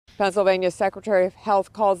Pennsylvania's Secretary of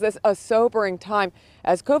Health calls this a sobering time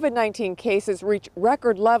as COVID-19 cases reach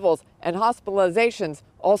record levels and hospitalizations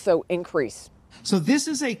also increase. So this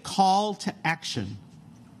is a call to action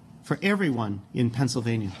for everyone in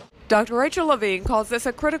Pennsylvania. Dr. Rachel Levine calls this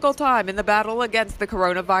a critical time in the battle against the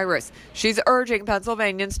coronavirus. She's urging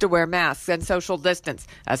Pennsylvanians to wear masks and social distance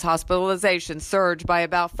as hospitalizations surge by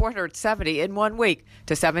about 470 in 1 week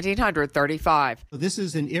to 1,735. This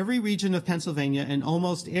is in every region of Pennsylvania and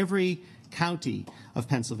almost every county of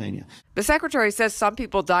Pennsylvania. The secretary says some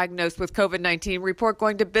people diagnosed with COVID-19 report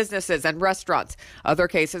going to businesses and restaurants. Other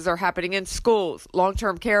cases are happening in schools,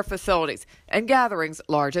 long-term care facilities, and gatherings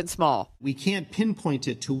large and small. We can't pinpoint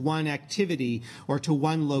it to one activity or to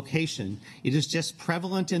one location. It is just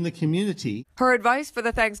prevalent in the community. Her advice for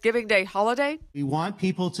the Thanksgiving Day holiday? We want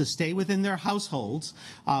people to stay within their households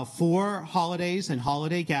for holidays and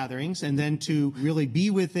holiday gatherings, and then to really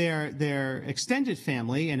be with their extended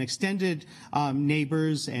family and extended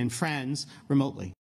neighbors and friends remotely.